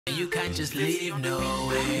You can't just leave, no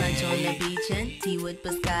way. Lunch on the beach and tea with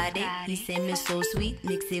biscotti. He said it's so sweet,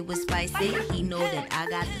 mix it with spicy. He know that I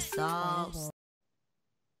got the sauce.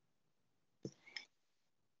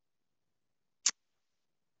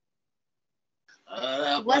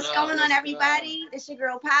 What's going on, everybody? This your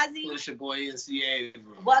girl Pozzie. It's your boy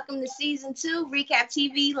NC.Abram. Welcome to season 2,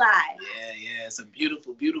 RECAPTV Live. Yeah. It's a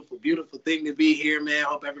beautiful, beautiful, beautiful thing to be here, man.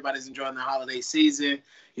 Hope everybody's enjoying the holiday season.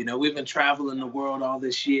 You know, we've been traveling the world all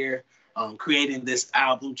this year, creating this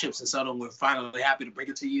album, Chips and Soda, and we're finally happy to bring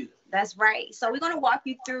it to you. That's right. So we're going to walk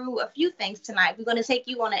you through a few things tonight. We're going to take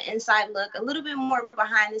you on an inside look, a little bit more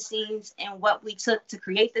behind the scenes and what we took to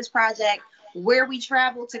create this project, where we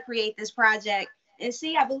traveled to create this project. And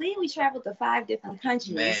see, I believe we traveled to 5 different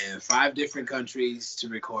countries. Man, 5 different countries to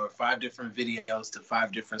record 5 different videos to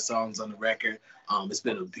 5 different songs on the record. It's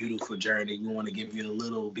been a beautiful journey. We want to give you a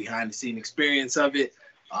little behind-the-scene experience of it.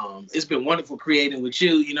 It's been wonderful creating with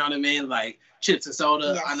you, you know what I mean? Like Chips and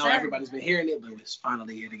Soda. Yes, I know sir. Everybody's been hearing it, but we're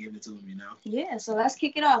finally here to give it to them, you know? Yeah, so let's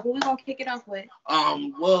kick it off. What we going to kick it off with?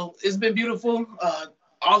 Well, it's been beautiful.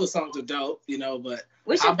 All the songs are dope, you know, but...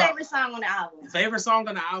 What's your favorite song on the album? Favorite song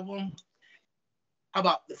on the album? How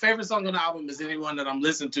about the favorite song on the album is anyone that I'm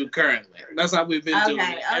listening to currently? That's how we've been doing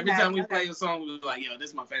it. Every time we play a song, we're like, yo,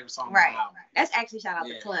 this is my favorite song on the album. That's actually shout out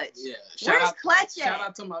to Clutch. Yeah. Where's Clutch at? Shout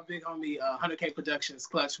out to my big homie, 100K Productions,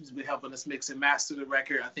 Clutch, who's been helping us mix and master the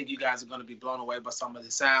record. I think you guys are going to be blown away by some of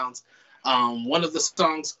the sounds. One of the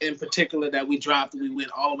songs in particular that we dropped, we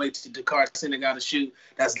went all the way to Dakar, Senegal to shoot.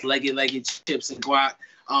 That's Leggy Leggy Chips and Guac.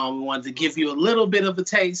 We wanted to give you a little bit of a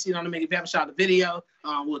taste, you know what I mean? If you haven't shot the video,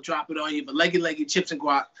 we'll drop it on you. But Leggy Leggy Chips and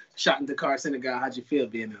Guac, shot in Dakar, Senegal. How'd you feel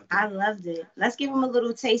being out there? I loved it. Let's give them a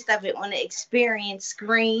little taste of it on the experience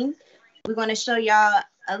screen. We're going to show y'all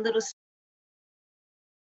a little.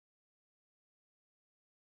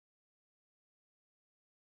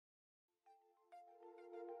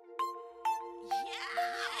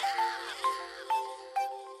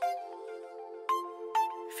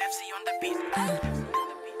 On the beat.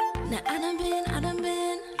 Now I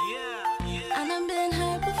done been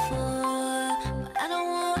hurt before, but I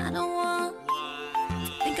don't want to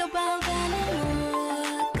think about that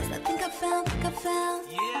anymore. Cause I think I found, think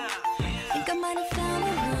I might have found the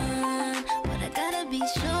one, but I gotta be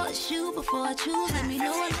sure it's you before I choose. Let me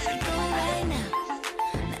know I let it go right now.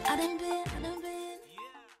 Now I done been.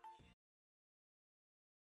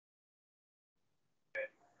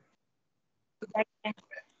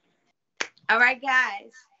 All right,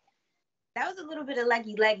 guys. That was a little bit of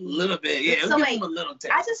Leggy Leggy. A little bit, yeah. So wait, a little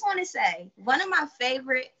taste. I just want to say, one of my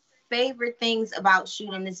favorite things about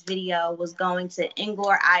shooting this video was going to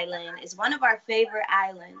Ngor Island. It's one of our favorite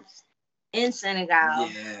islands in Senegal.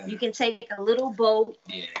 Yeah. You can take a little boat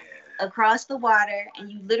across the water, and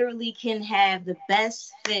you literally can have the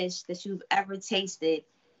best fish that you've ever tasted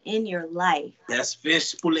in your life. That's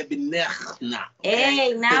fish poulet binerna.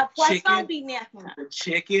 Hey, now poisson binerna. The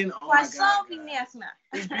chicken. Oh Poisson my God. binerna.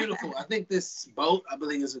 It's beautiful. I think this boat, I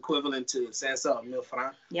believe, is equivalent to 500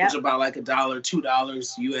 francs, Yep. which is about like $1,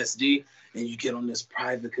 $2 USD. And you get on this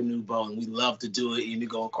private canoe boat, and we love to do it. And you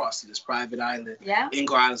go across to this private island. Yeah.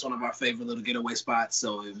 Ngor Island is one of our favorite little getaway spots,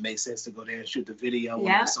 so it makes sense to go there and shoot the video. One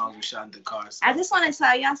of the songs we shot in Dakar. So. I just want to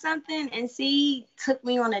tell y'all something. NC took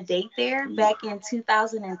me on a date there back in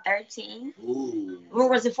 2013. Ooh. Or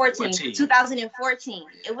was it 14? 2014.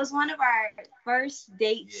 It was one of our first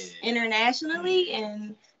dates internationally,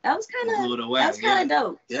 and that was kind of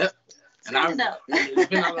dope. Yep. And it's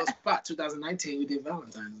been on those spot. 2019, we did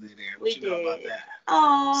Valentine's Day there. We did. Know about that?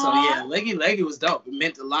 Aww. So yeah, Leggy Leggy was dope. It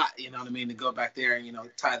meant a lot, you know what I mean, to go back there and, you know,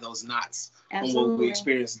 tie those knots. Absolutely. When we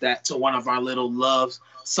experienced that to one of our little love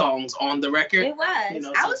songs on the record. It was. You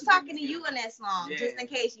know, I was talking to you in that song, just in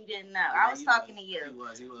case you didn't know. I was talking to you. He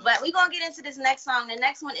was. But we're going to get into this next song. The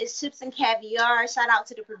next one is Chips and Caviar. Shout out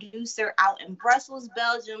to the producer out in Brussels,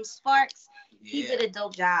 Belgium, Sparks. He did a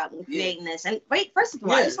dope job in creating this. And wait, first of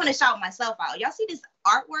all, I just want to shout myself out. Y'all see this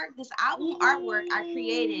artwork, this album artwork I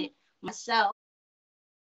created myself.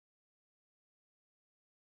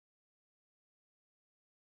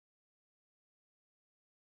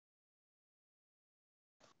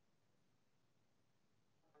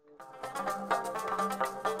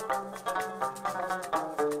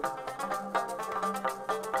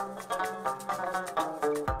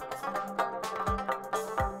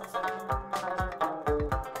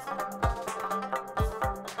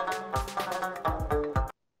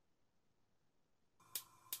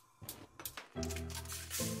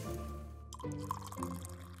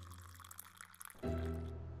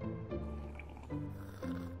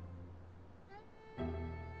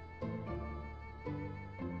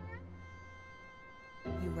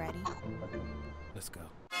 ready? Let's go.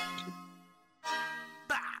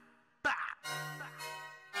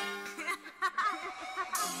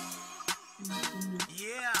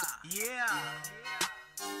 Yeah.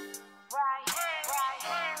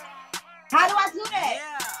 How do I do that?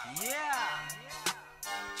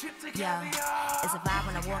 Yeah, it's a vibe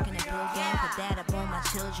when I walk in the building. Put that up on my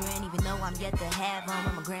children, even though I'm yet to have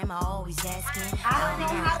them. My grandma always asking. I don't know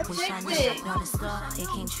how to Wish fix I knew it. up on the store. It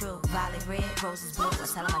came true. Violet red, roses blue. I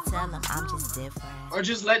tell them I'm just different. Or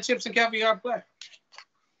just let Chips and Caviar play.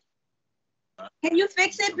 Can you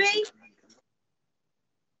fix it, B?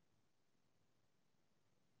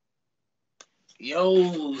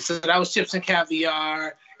 Yo, so that was Chips and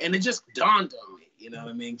Caviar, and it just dawned on me, you know what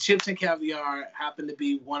I mean? Chips and Caviar happened to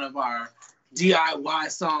be one of our DIY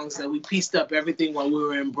songs that we pieced up everything while we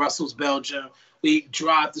were in Brussels, Belgium. We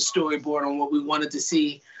dropped the storyboard on what we wanted to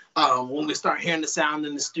see when we start hearing the sound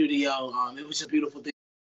in the studio. It was just a beautiful thing.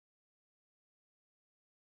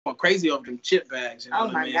 Going crazy over them chip bags, you know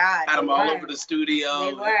what I mean? God, Had them all over the studio.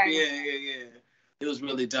 They were. Yeah. It was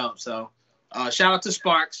really dope, so. Shout out to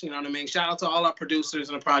Sparks, you know what I mean? Shout out to all our producers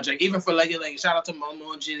in the project, even for Leggy Leggy. Shout out to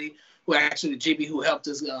Momo and Ginny, who helped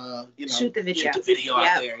us, shoot the video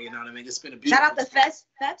out there, you know what I mean? It's been a beautiful. Shout out to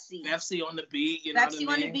Pepsi. Pepsi on the beat, you know Pepsi what I mean?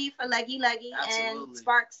 on the beat for Leggy Leggy, and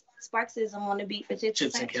Sparksism on the beat for Chips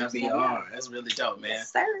and Caviar. That's really dope, man.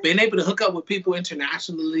 Yes, sir. Being able to hook up with people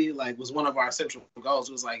internationally, was one of our central goals.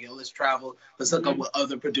 It was like, yo, let's travel, let's hook up with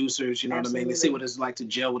other producers, you know what I mean? Let's see what it's like to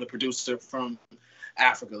gel with a producer from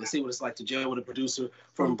Africa. Let's see what it's like to gel with a producer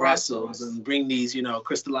from Brussels and bring these,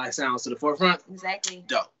 crystallized sounds to the forefront. Exactly.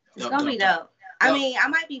 Dope. It's gonna be dope. I mean, I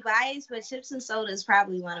might be biased, but Chips and Soda is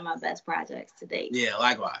probably one of my best projects to date. Yeah,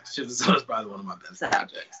 likewise. Chips and Soda is probably one of my best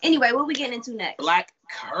projects. Anyway, what we getting into next? Black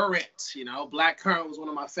Current. Black Current was one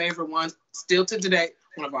of my favorite ones. Still to today,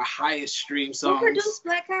 one of our highest stream songs. Who produced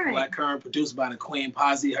Black Current? Black Current, produced by the Queen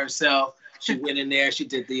Pozzie herself. She went in there, she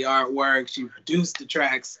did the artwork, she produced the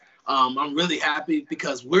tracks. I'm really happy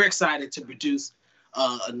because we're excited to produce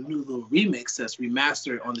a new little remix that's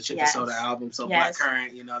remastered on the Chips and Soda album. So Black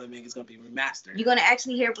Current, you know what I mean, it's going to be remastered. You're going to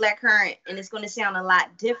actually hear Black Current, and it's going to sound a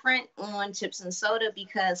lot different on Chips and Soda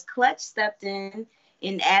because Clutch stepped in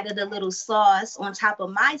and added a little sauce on top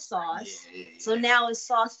of my sauce. Yeah. So now it's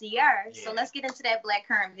saucier. Yeah. So let's get into that Black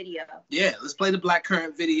Current video. Yeah, let's play the Black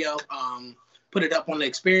Current video. Put it up on the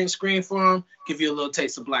experience screen for them. Give you a little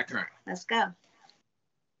taste of Black Current. Let's go.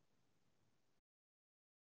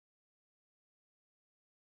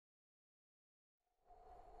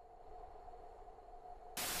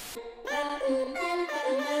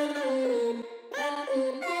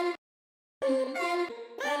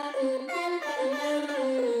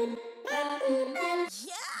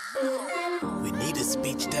 We need a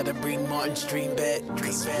speech that'll bring Martin's dream back.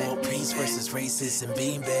 Cause world peace versus racists and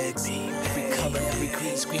beanbags. Every color, every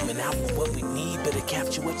creed screaming out for what we need. Better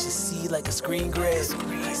capture what you see like a screen grab.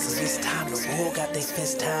 Cause this time the world got their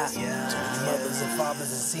fists tied. So many mothers and fathers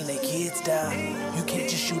have seen their kids die. You can't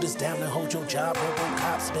just shoot us down and hold your job. Robo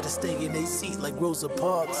cops better stay in their seat like Rosa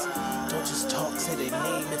Parks. Don't just talk, say their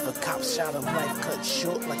name. If a cop shot him, life cut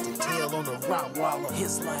short like the tail on a Rottweiler.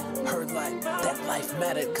 His life, her life, that life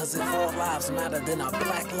mattered. Cause if all lives matter, then our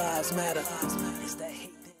black lives matter. Is that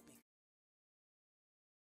hate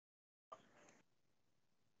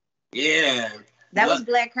that Yeah. That was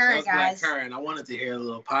Black Current, guys. Black Current. I wanted to hear a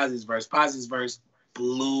little Pozzie's verse. Pozzie's verse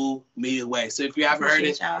blew me away. So if you haven't heard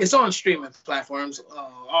it, it's on streaming platforms,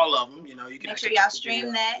 all of them. You know, you can make sure y'all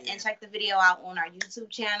stream that and check the video out on our YouTube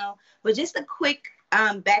channel. But just a quick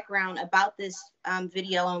background about this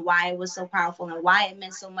video and why it was so powerful and why it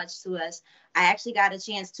meant so much to us. I actually got a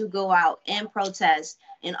chance to go out and protest,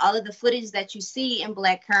 and all of the footage that you see in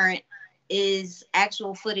Black Current is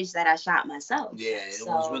actual footage that I shot myself. Yeah, it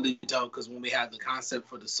was really dope because when we had the concept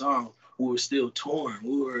for the song, we were still torn.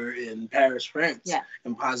 We were in Paris, France. Yeah.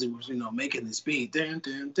 And Pozzie was, making this beat. We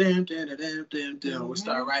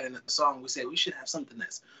started writing the song. We said we should have something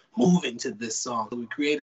that's moving to this song. So we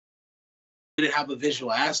created it, have a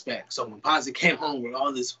visual aspect. So when Pozzie came home with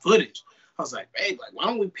all this footage, I was like, babe, why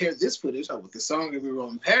don't we pair this footage up with the song that we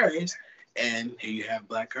wrote in Paris? And here you have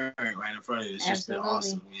Black Current right in front of you. It's just been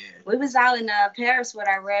awesome. Yeah. We was out in Paris with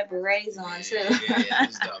our red berets on too. Yeah,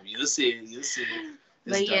 it's dope. You'll see it. It's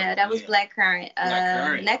but yeah, that was Black Current.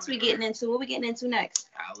 Next we getting into what we getting into next?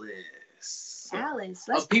 Alice.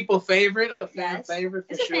 A people favorite, a fan favorite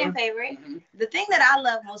for sure. It's a fan favorite. Mm-hmm. The thing that I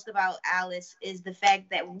love most about Alice is the fact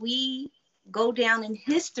that we go down in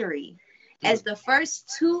history as the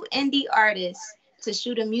first two indie artists to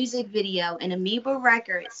shoot a music video in Amoeba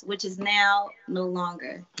Records, which is now no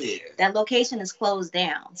longer. Yeah. That location is closed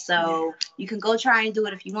down. So you can go try and do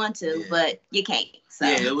it if you want to, but you can't. So.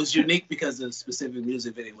 Yeah, it was unique because the specific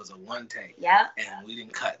music video was a one take. Yeah. And we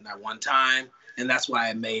didn't cut not one time. And that's why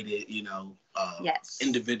it made it,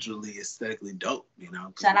 individually, aesthetically dope,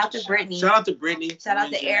 Shout out to Brittany. Shout out to Brittany. Shout out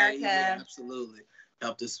to Erica. Yeah, absolutely.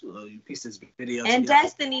 Helped us piece this video and together.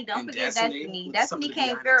 Destiny, don't forget Destiny. Destiny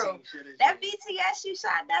came through. That BTS you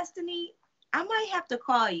shot, Destiny, I might have to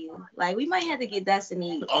call you. Like, we might have to get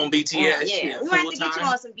Destiny on BTS. Yeah, we might have to get you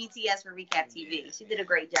on some BTS for RECAPTV. Yeah. She did a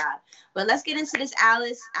great job. But let's get into this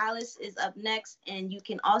Alice. Alice is up next, and you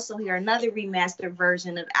can also hear another remastered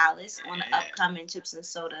version of Alice on the upcoming Chips and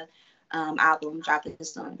Soda album dropping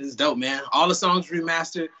soon. This is dope, man. All the songs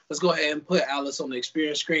remastered. Let's go ahead and put Alice on the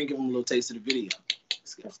experience screen. Give them a little taste of the video.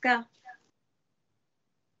 Let's go.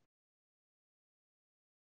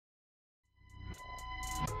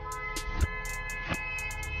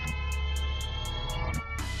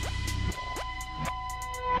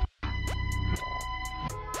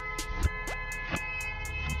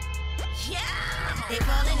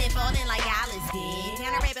 They falling like Alice did.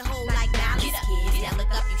 Down a rabbit hole like Alice kids. Yeah, look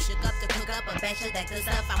up, you shook up to cook up a batch of that good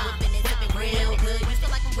stuff. I'm whipping and sipping real good. You feel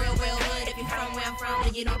like I'm real hood. If you from where I'm from,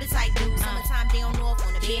 then you know the type dude. Summertime down north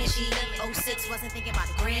on the bed sheet. 06 wasn't thinking about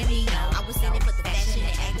the Grammy. I was in it for the fashion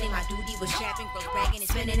and acting. My duty was trapping, gross bragging and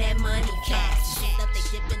spending that money fast. Shit up, they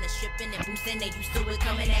dipping, the stripping and boosting. They used to it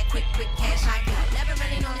coming that quick cash. I could never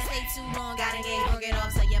really known to stay too long. Got engaged or get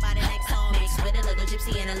off, so yeah, by the next song. Mixed with a little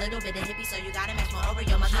gypsy and a little bit of hippie, so you gotta match my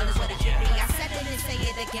Oreo. My colors with a drippy. I said it and say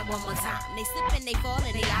it again one more time. They slipping, they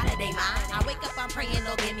falling, they out of their mind. I wake up, I'm praying,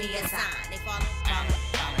 Lord, give me a sign. They falling.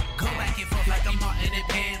 Go back and forth like I'm Martin and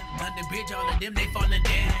Pam. London Bridge, all of them, they falling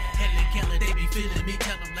down. Helen Keller, they be feeling me.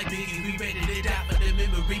 Tell them like Biggie, we ready to die for the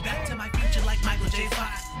memory. Back to my future like Michael J.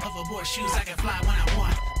 Fox. Hoverboard shoes, I can fly when I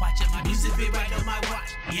want. Watching my music fit right on my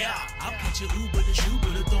watch. Yeah, I'll catch a Uber to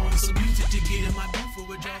Jupiter, throwing some music to get in my mood for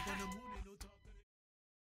a jog on the moon.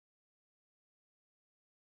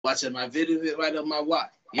 Watching my video right on my watch.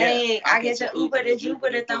 Yeah, hey, I get the Uber to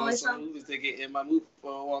Jupiter throwing some movies to get in my mood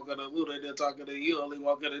for a walk on the moon. They're talking to you, only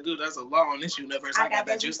walking to do. That's a law on this universe. I got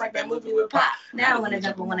that juice like that movie with Pop. Now I want to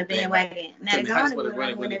jump on a bandwagon. Now I want to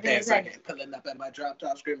run a bandwagon. Pulling up at my drop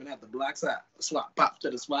top, screaming at the block side. Swap pop to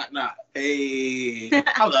the swat knot. Hey,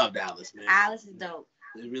 I love Dallas, man. Alice is dope.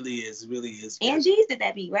 It really is. It really is. And G's did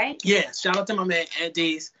that beat, right? Yeah. Shout out to my man and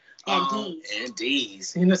D's. And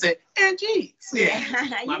D's. You know, say and G's. Yeah.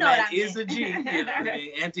 My man is a G. You know what I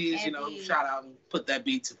mean? And D's, shout out and put that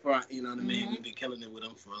beat to front. You know what I mean? We've been killing it with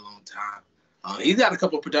him for a long time. He's got a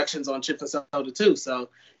couple of productions on Chips and Soda too, so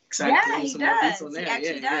excited to hear some more beats on there.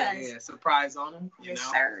 Yeah. Surprise on him. Yes,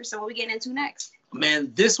 sir. So what we getting into next?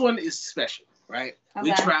 Man, this one is special, right? Okay.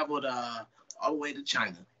 We traveled all the way to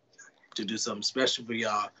China to do something special for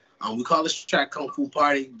y'all. We call this track Kung Fu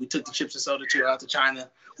Party. We took the Chips and Soda tour out to China.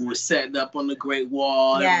 We were setting up on the Great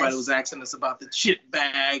Wall. Yes. Everybody was asking us about the chip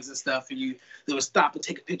bags and stuff. And they would stop and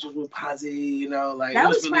take pictures with Pozzie, like that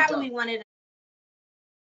was really probably one of the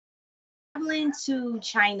traveling to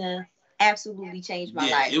China absolutely changed my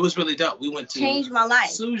life. It was really dope. We went to changed my life.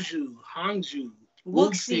 Suzhou, Hangzhou,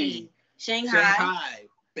 Wuxi, Shanghai,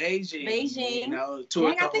 Beijing.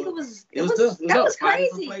 Tour. I think it was that was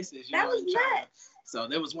crazy. Places, that was nuts. So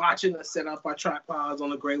they was watching us set up our tripods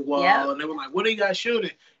on the Great Wall, and they were like, "What are you guys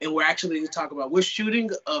shooting?" And we're actually talking about we're shooting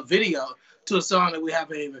a video to a song that we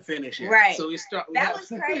haven't even finished yet. Right. So that was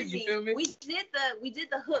crazy. You feel me? We did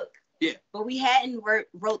the hook. Yeah. But we hadn't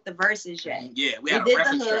wrote the verses yet. Yeah, we did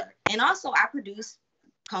the hook, track. And also I produced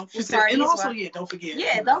Kung Fu Party. And also, don't forget.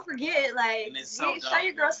 Yeah, don't forget. Like, show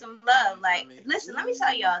your girl some love. Like, listen, let me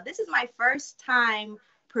tell y'all, this is my first time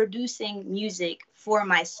producing music for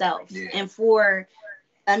myself and for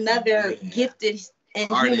another gifted and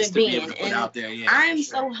human being. And I'm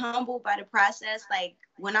so humbled by the process. Like,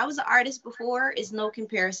 when I was an artist before, it's no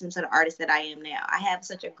comparison to the artist that I am now. I have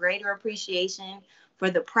such a greater appreciation for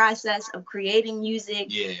the process of creating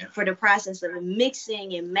music, for the process of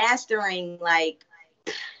mixing and mastering. Like,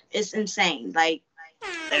 it's insane. Like,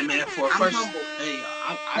 hey man, I'm humbled. Hey,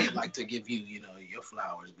 I'd like to give you, your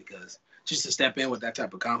flowers, because just to step in with that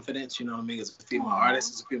type of confidence, you know what I mean, as a female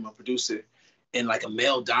artist, as a female producer, in like a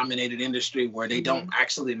male-dominated industry where they don't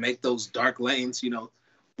actually make those dark lanes,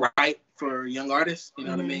 right for young artists, you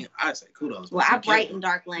know what I mean? I'd say kudos. Well, I brighten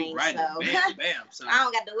dark lanes, so. Bam. So I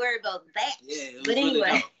don't got to worry about that. Yeah, but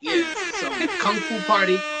anyway. Really so Kung Fu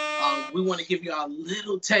Party, we want to give you a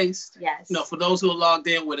little taste. Yes. For those who are logged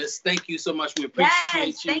in with us, thank you so much. We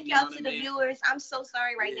appreciate you. Thank y'all to the viewers. I'm so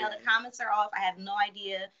sorry right now. The comments are off. I have no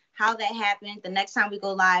idea how that happened. The next time we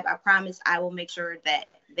go live, I promise I will make sure that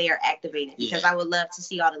they are activated because I would love to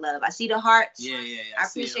see all the love. I see the hearts. Yeah. I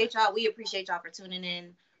appreciate y'all. We appreciate y'all for tuning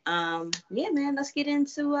in. Yeah, man, let's get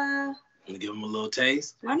into Give them a little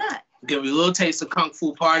taste. Why not? Give you a little taste of Kung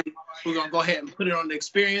Fu Party. We're gonna go ahead and put it on the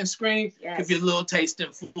experience screen. Yes. Give you a little taste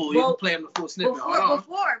in full. You can play them the full snippet.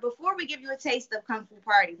 Before we give you a taste of Kung Fu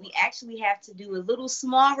Party, we actually have to do a little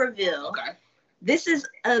small reveal. Okay. This is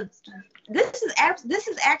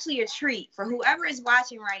actually a treat for whoever is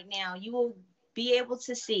watching right now. You will be able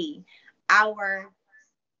to see our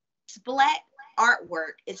splat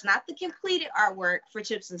artwork. It's not the completed artwork for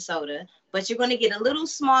Chips and Soda, but you're going to get a little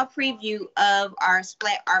small preview of our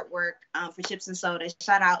splat artwork for Chips and Soda.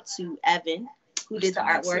 Shout out to Evan, who did the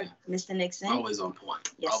artwork. Mr. Nixon. Always on point.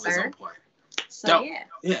 Yes, Always sir. On point. So Dope.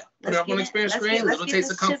 Yeah. Put it up on the experience screen. Little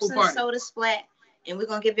taste of Kung Fu Party. Chips and Soda splat, and we're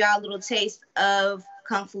going to give y'all a little taste of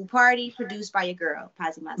Kung Fu Party, produced by your girl,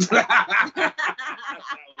 Pozzie Mazerati.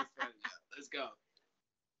 Let's go.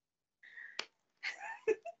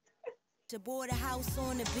 To board a house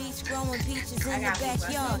on the beach, growing peaches in the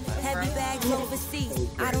backyard. Heavy bags overseas,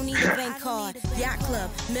 I don't need a bank card. Yacht club,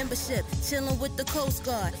 membership, chilling with the Coast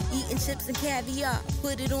Guard. Eating chips and caviar,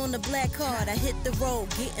 put it on the black card. I hit the road,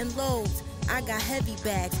 getting loads. I got heavy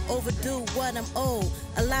bags, overdue what I'm owed.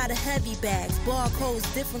 A lot of heavy bags,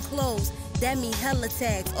 barcodes, different clothes. That mean hella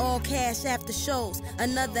tags, all cash after shows.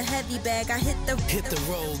 Another heavy bag, I hit the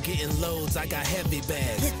road, getting loads, I got heavy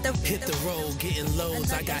bags. Hit the road, getting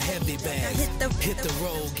loads, I got heavy bags. Hit the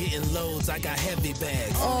road, getting loads, I got heavy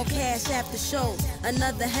bags. All cash after shows.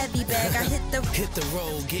 Another heavy bag, I hit the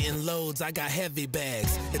road, getting loads, I got heavy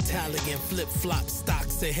bags. Italian flip-flop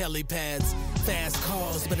stocks and helipads. Fast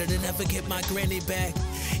cars, better than ever get my granny back.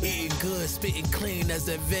 Eating good, spitting clean as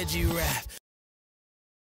a veggie wrap.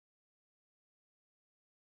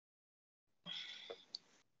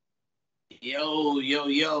 Yo.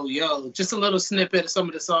 Just a little snippet of some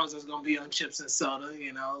of the songs that's going to be on Chips and Soda,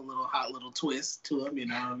 you know, a little hot little twist to them, you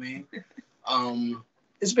know what I mean?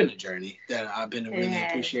 It's been a journey that I've been really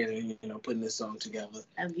appreciating, you know, putting this song together.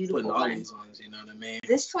 A beautiful putting all one. these ones, you know what I mean?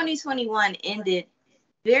 This 2021 ended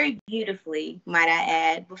very beautifully, might I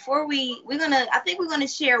add. Before I think we're gonna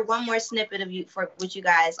share one more snippet of with you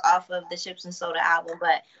guys off of the Chips and Soda album,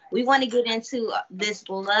 but we want to get into this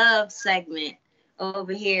love segment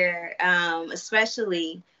over here,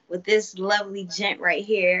 especially with this lovely gent right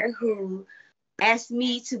here who asked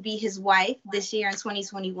me to be his wife this year in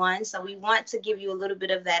 2021. So we want to give you a little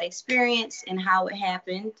bit of that experience and how it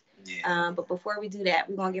happened. Yeah. But before we do that,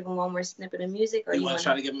 we're gonna give him one more snippet of music. Or you want to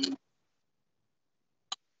try to give him?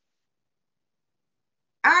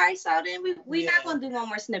 All right, so then we're not gonna do one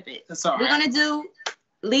more snippet. That's all right. We're gonna do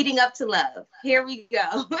Leading Up to Love. Here we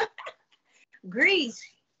go. Greece,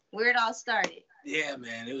 where it all started. Yeah,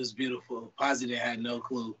 man, it was beautiful. Pozzie had no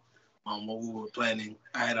clue on what we were planning.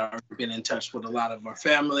 I had already been in touch with a lot of our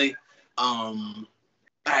family. I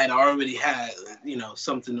had already had, you know,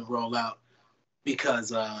 something to roll out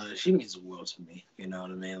because she means the world to me. You know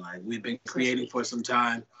what I mean? Like, we've been creating for some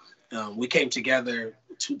time. We came together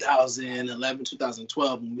 2011,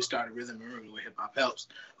 2012 when we started Rhythm and Room where Hip Hop Helps.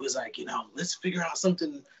 It was like, you know, let's figure out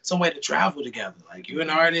some way to travel together. Like, you're an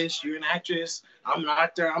artist, you're an actress, I'm an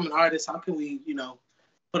actor, I'm an artist. How can we, you know,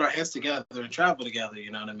 put our heads together and travel together?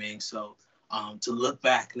 You know what I mean? So to look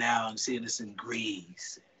back now and seeing us in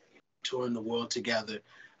Greece, touring the world together,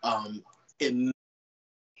 in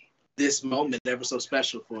this moment ever so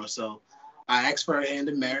special for us. So I asked for her hand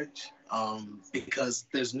in marriage because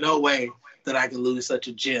there's no way that I can lose such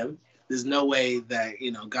a gem. There's no way that,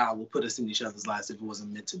 you know, God will put us in each other's lives if it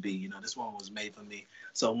wasn't meant to be. You know, this one was made for me.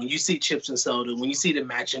 So when you see Chips and Soda, when you see the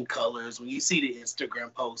matching colors, when you see the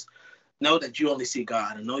Instagram posts, know that you only see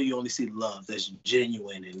God and know you only see love that's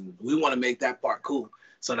genuine. And we want to make that part cool.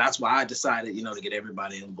 So that's why I decided, you know, to get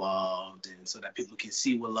everybody involved and so that people can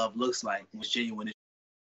see what love looks like, what's genuine.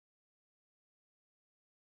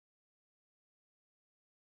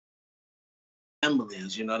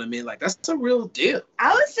 Families, you know what I mean? Like, that's a real deal. I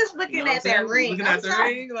was just looking You know at that ring. Looking at the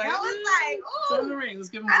ring? Like, I was like, show ooh. the ring. Let's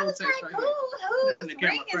give him a little text right Whose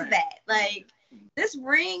ring is that? Like, this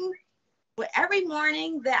ring, every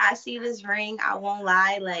morning that I see this ring, I won't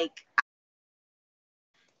lie, like,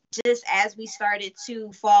 just as we started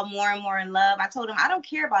to fall more and more in love, I told him, I don't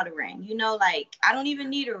care about a ring. You know, like, I don't even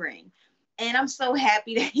need a ring. And I'm so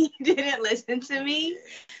happy that he didn't listen to me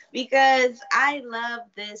because I love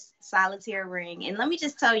this solitaire ring. And let me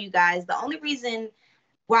just tell you guys, the only reason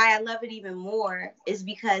why I love it even more is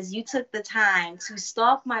because you took the time to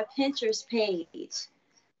stalk my Pinterest page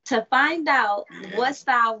to find out what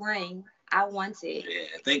style ring I wanted.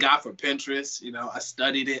 Yeah, thank God for Pinterest. You know, I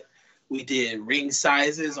studied it. We did ring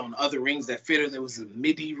sizes on other rings that fit her. There was a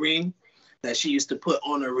midi ring that she used to put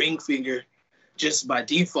on her ring finger just by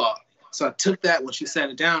default. So I took that when she sat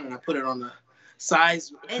it down and I put it on the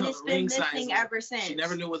size. And it's been missing ever since. She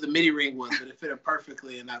never knew what the midi ring was, but it fit her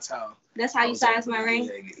perfectly, and that's how. That's how you size my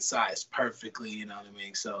ring? Sized perfectly, you know what I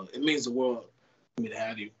mean? So it means the world for me to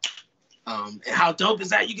have you. And how dope is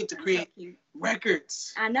that? You get to create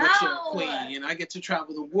records. I know. With your queen, and I get to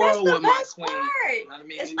travel the world with my queen. Part. You know what I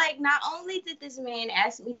mean? It's like not only did this man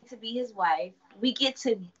ask me to be his wife, we get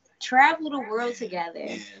to travel the world together,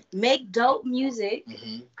 make dope music,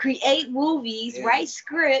 create movies, write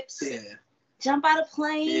scripts, jump out of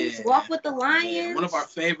planes, walk with the lions. One of our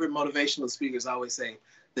favorite motivational speakers always say,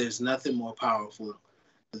 "There's nothing more powerful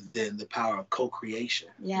than the power of co-creation."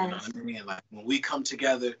 Yes. You know what I mean? Like when we come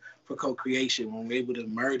together for co-creation, when we're able to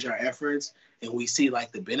merge our efforts and we see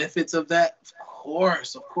like the benefits of that, of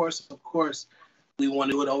course, we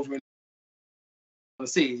want to do it over and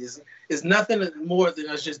let's see, it's nothing more than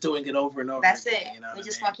us just doing it over and over That's again. it. You know we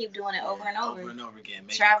just want to keep doing it over and over. Over and over again.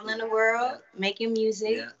 Traveling the world, making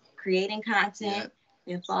music, creating content,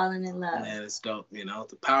 and falling in love. Man, it's dope. You know,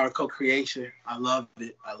 the power of co-creation. I love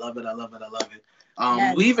it.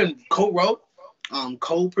 We even co-wrote,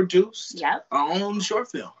 co-produced our own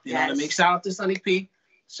short film. You know what I mean? Shout out to Sonny P.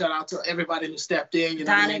 Shout out to everybody who stepped in. You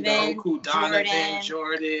know what I mean? The whole crew, Donovan,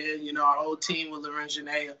 Jordan, you know, our whole team with Loren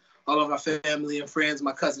Janae, all of our family and friends,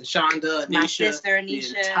 my cousin Shonda, my sister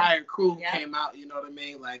Anisha. The entire crew came out, you know what I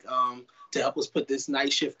mean? Like, to help us put this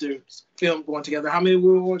Night Shifters film going together. How many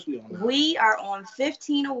awards we on now? We are on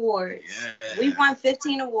 15 awards. Yeah. We won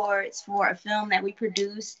 15 awards for a film that we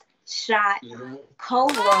produced, shot,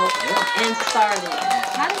 co-wrote, and started.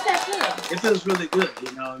 How does that feel? It feels really good.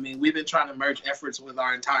 You know what I mean? We've been trying to merge efforts with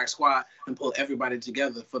our entire squad and pull everybody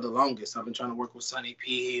together for the longest. I've been trying to work with Sonny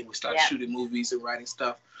P, and we started shooting movies and writing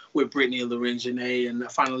stuff with Brittany and Loren Janae, and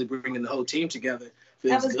finally bringing the whole team together.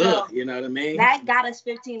 Feels good. Dope. You know what I mean? That got us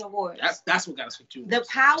 15 awards. That's what got us 15 The awards.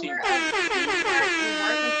 power of teamwork and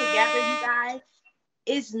working together, you guys,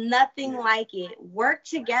 is nothing like it. Work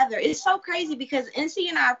together. It's so crazy because NC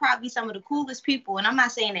and I are probably some of the coolest people, and I'm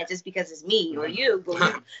not saying that just because it's me or you, but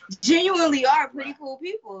we genuinely are pretty cool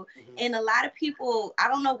people. And a lot of people, I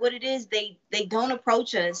don't know what it is, they don't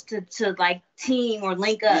approach us to like team or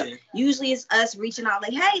link up. Usually it's us reaching out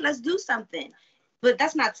like, hey, let's do something. But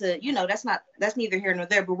that's not to, you know, that's neither here nor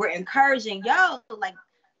there, but we're encouraging, like,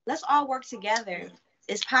 let's all work together.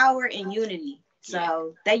 It's power and unity.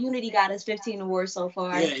 So that unity got us 15 awards so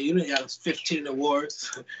far. Yeah, unity got us 15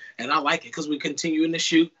 awards, and I like it because we're continuing to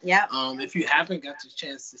shoot. Yeah. If you haven't got the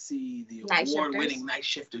chance to see the award-winning Night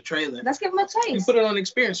Shifter trailer, let's give them a taste. You put it on the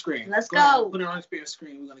experience screen. Let's go. Put it on the experience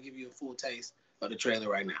screen. We're gonna give you a full taste of the trailer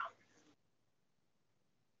right now.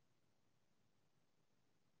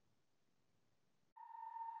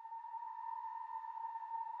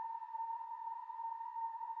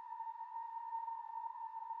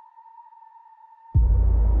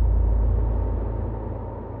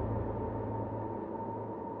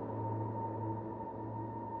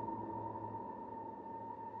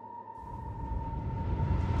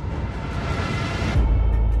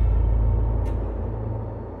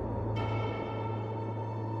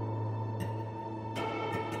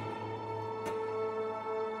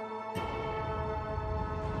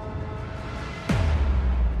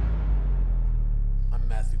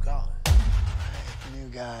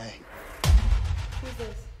 Guy. Who's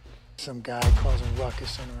this? Some guy causing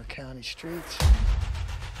ruckus on our county streets.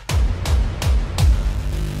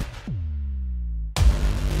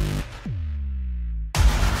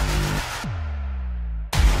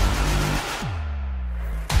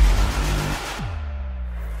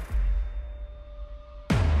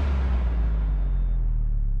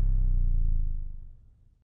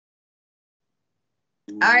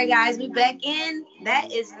 All right, guys, we back in.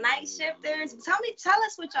 That is Night Shifters. Tell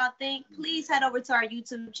us what y'all think. Please head over to our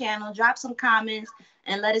YouTube channel, drop some comments,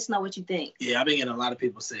 and let us know what you think. Yeah, I've been getting a lot of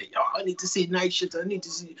people say, "Yo, I need to see Night Shifters. I need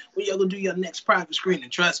to see when y'all gonna do your next private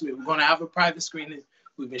screening." Trust me, we're gonna have a private screening.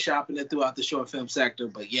 We've been shopping it throughout the short film sector,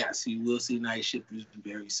 but yes, you will see Night Shifters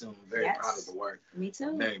very soon. I'm very proud of the work. Me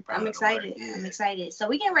too. Very proud. I'm excited. I'm excited. So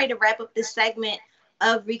we getting ready to wrap up this segment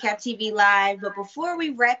of Recap TV Live, but before we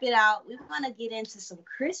wrap it out, we want to get into some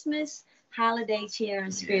Christmas holiday cheer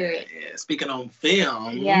and spirit. Yeah. Speaking on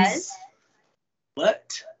films, yes.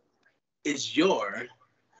 What is your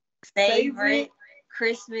favorite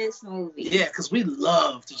Christmas movie? Yeah, because we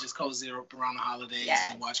love to just cozy up around the holidays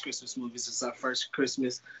and watch Christmas movies. It's our first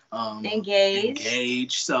Christmas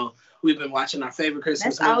engaged. So we've been watching our favorite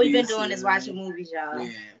Christmas movies. That's all we've been doing is watching movies, y'all.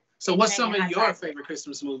 Yeah. So what's some of your favorite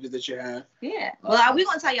Christmas movies that you have? Yeah. Well, we're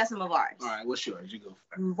going to tell y'all some of ours. All right, what's yours? You go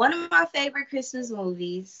first. One of my favorite Christmas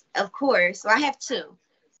movies, of course, so I have two,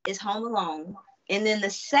 is Home Alone. And then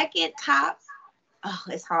the second top,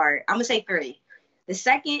 it's hard. I'm going to say three. The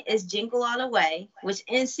second is Jingle All the Way, which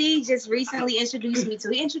NC just recently introduced me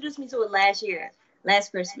to. He introduced me to it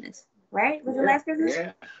last Christmas, right? Was it last Christmas?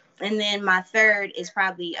 Yeah. And then my third is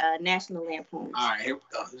probably National Lampoon. All right, here we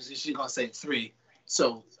go. She's going to say three.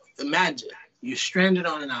 So imagine you're stranded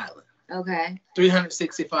on an island. Okay.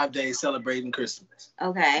 365 days celebrating Christmas.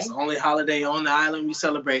 Okay. It's the only holiday on the island we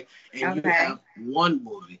celebrate. And you have one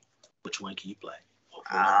movie. Which one can you play?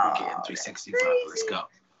 Again, 365. Let's go.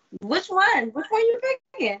 Which one? Which one you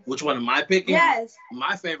picking? Which one am I picking? Yes.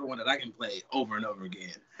 My favorite one that I can play over and over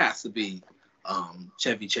again has to be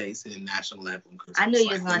Chevy Chase in National Lampoon Christmas. I knew you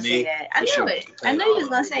was going to say that. I knew it. I knew you was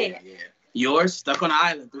going to say it. Yeah. Yours, Stuck on the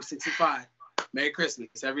Island, 365. Merry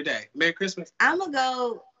Christmas every day. Merry Christmas. I'm gonna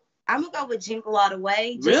go with Jingle All the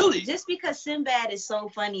Way. Really? Just because Sinbad is so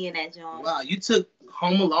funny in that joint. Wow, you took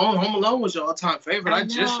Home Alone. Home Alone was your all-time favorite. I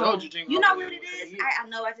just showed you Jingle All the Way. You know what it is? I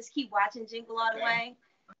know. I just keep watching Jingle All the Way.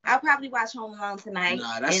 I'll probably watch Home Alone tonight.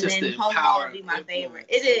 Nah, that's and just then the Home power Alone will be my favorite.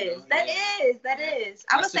 influence. It is. That is.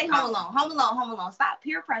 I'm gonna say Home Alone. Home Alone. Stop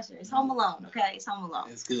peer pressure. It's Home Alone. Okay, it's Home Alone.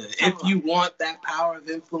 It's good. If you want that power of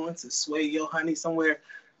influence to sway your honey somewhere,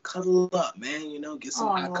 cuddle up, man. You know, get some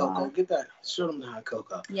hot cocoa. Get that. Show them the hot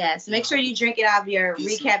cocoa. Yes. Make sure you drink it out of your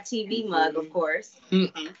Recap TV mug, of course.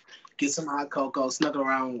 Get some hot cocoa. Snuggle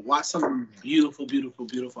around. Watch some beautiful, beautiful,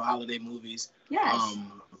 beautiful holiday movies. Yes.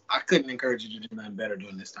 I couldn't encourage you to do nothing better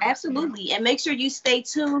during this time. Absolutely. And make sure you stay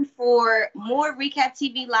tuned for more Recap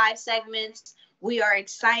TV live segments. We are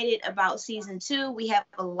excited about season 2. We have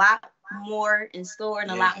a lot more in store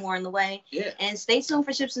and a lot more on the way. Yeah. And stay tuned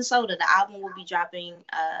for Chips and Soda. The album will be dropping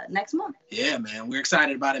next month. Yeah, man. We're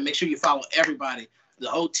excited about it. Make sure you follow everybody, the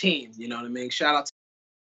whole team. You know what I mean? Shout out to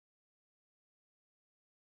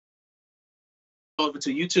over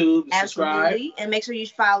to YouTube and subscribe. And make sure you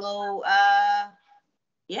follow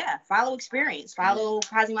follow Experience. Follow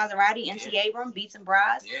Pozzie Mazerati, NC.Abram, Beats and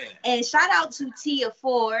Bras. Yeah. And shout out to Tia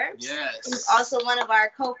Forbes. Yes. Who's also one of our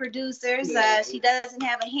co-producers. She doesn't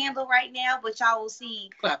have a handle right now, but y'all will see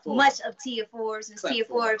much of Tia Forbes. And Tia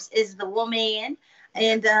Forbes is the woman.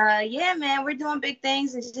 And man, we're doing big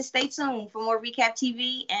things. And just stay tuned for more Recap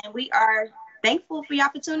TV. And we are thankful for y'all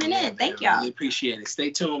for tuning in. Thank y'all. Really appreciate it.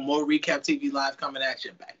 Stay tuned. More Recap TV live coming at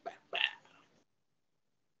you. Back.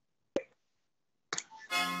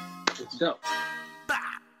 It's dope.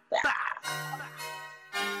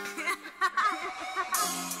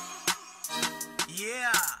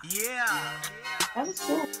 Yeah. That was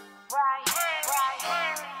cool.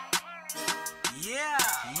 Yeah.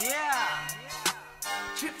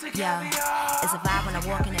 It's a vibe when I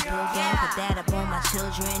walk in the building. Put that up on my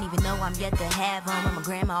children, even though I'm yet to have them. My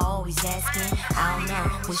grandma always asking. I don't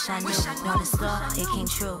know, wish I knew. Know the star, it came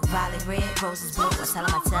true. Violet red, roses blue.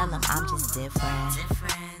 I tell them I'm just different.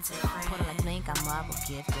 Put it like Link, I'm Marvel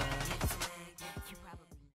gifted.